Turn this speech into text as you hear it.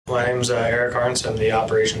My name's Erik Future. I'm the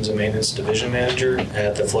Operations and Maintenance Division Manager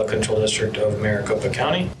at the Flood Control District of Maricopa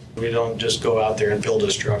County. We don't just go out there and build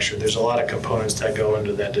a structure. There's a lot of components that go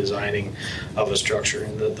into that designing of a structure.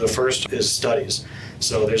 And the first is studies.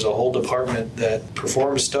 So there's a whole department that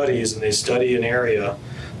performs studies, and they study an area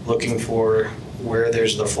looking for where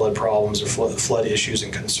there's the flood problems or flood issues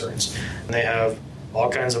and concerns. And they have all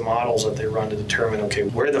kinds of models that they run to determine, okay,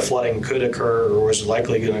 where the flooding could occur or is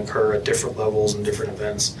likely going to occur at different levels and different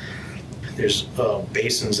events. There's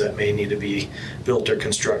basins that may need to be built or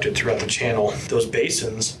constructed throughout the channel. Those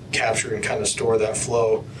basins capture and kind of store that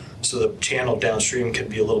flow so the channel downstream can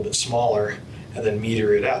be a little bit smaller and then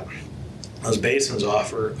meter it out. Those basins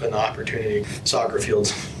offer an opportunity, soccer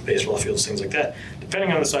fields, baseball fields, things like that.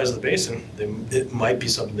 Depending on the size of the basin, it might be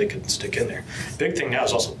something they could stick in there. Big thing now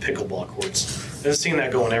is also pickleball courts. I've seen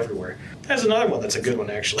that going everywhere. There's another one that's a good one,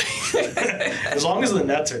 actually. As long as the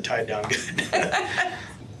nets are tied down good.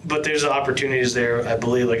 But there's opportunities there. I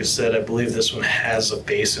believe, like I said, I believe this one has a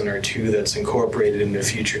basin or two that's incorporated into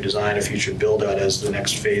future design, a future build out as the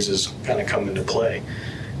next phases kind of come into play.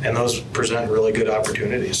 And those present really good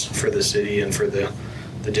opportunities for the city and for the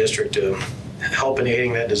district to help in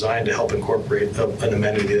aiding that design to help incorporate an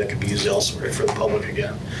amenity that could be used elsewhere for the public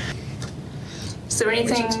again. Is there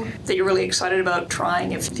anything that you're really excited about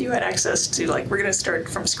trying if you had access to, like, we're going to start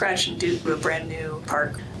from scratch and do a brand new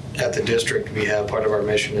park? At the district, we have part of our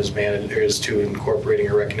mission is to incorporating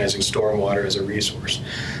or recognizing stormwater as a resource.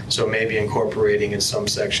 So maybe incorporating in some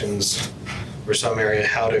sections or some area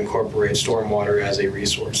how to incorporate stormwater as a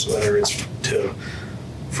resource, whether it's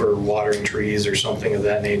for watering trees or something of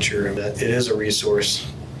that nature. And that it is a resource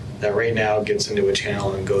that right now gets into a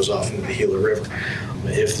channel and goes off into the Gila River.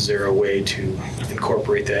 Is there a way to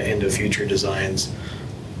incorporate that into future designs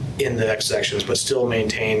in the next sections, but still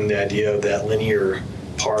maintain the idea of that linear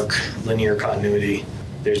park, linear continuity?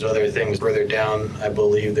 There's other things further down. I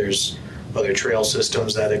believe there's other trail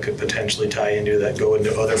systems that it could potentially tie into that go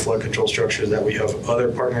into other flood control structures that we have other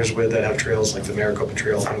partners with that have trails like the Maricopa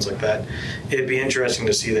Trail, things like that. It'd be interesting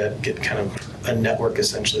to see that get kind of a network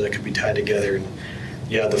essentially that could be tied together. And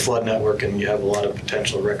you have the flood network and you have a lot of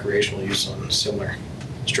potential recreational use on similar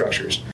structures.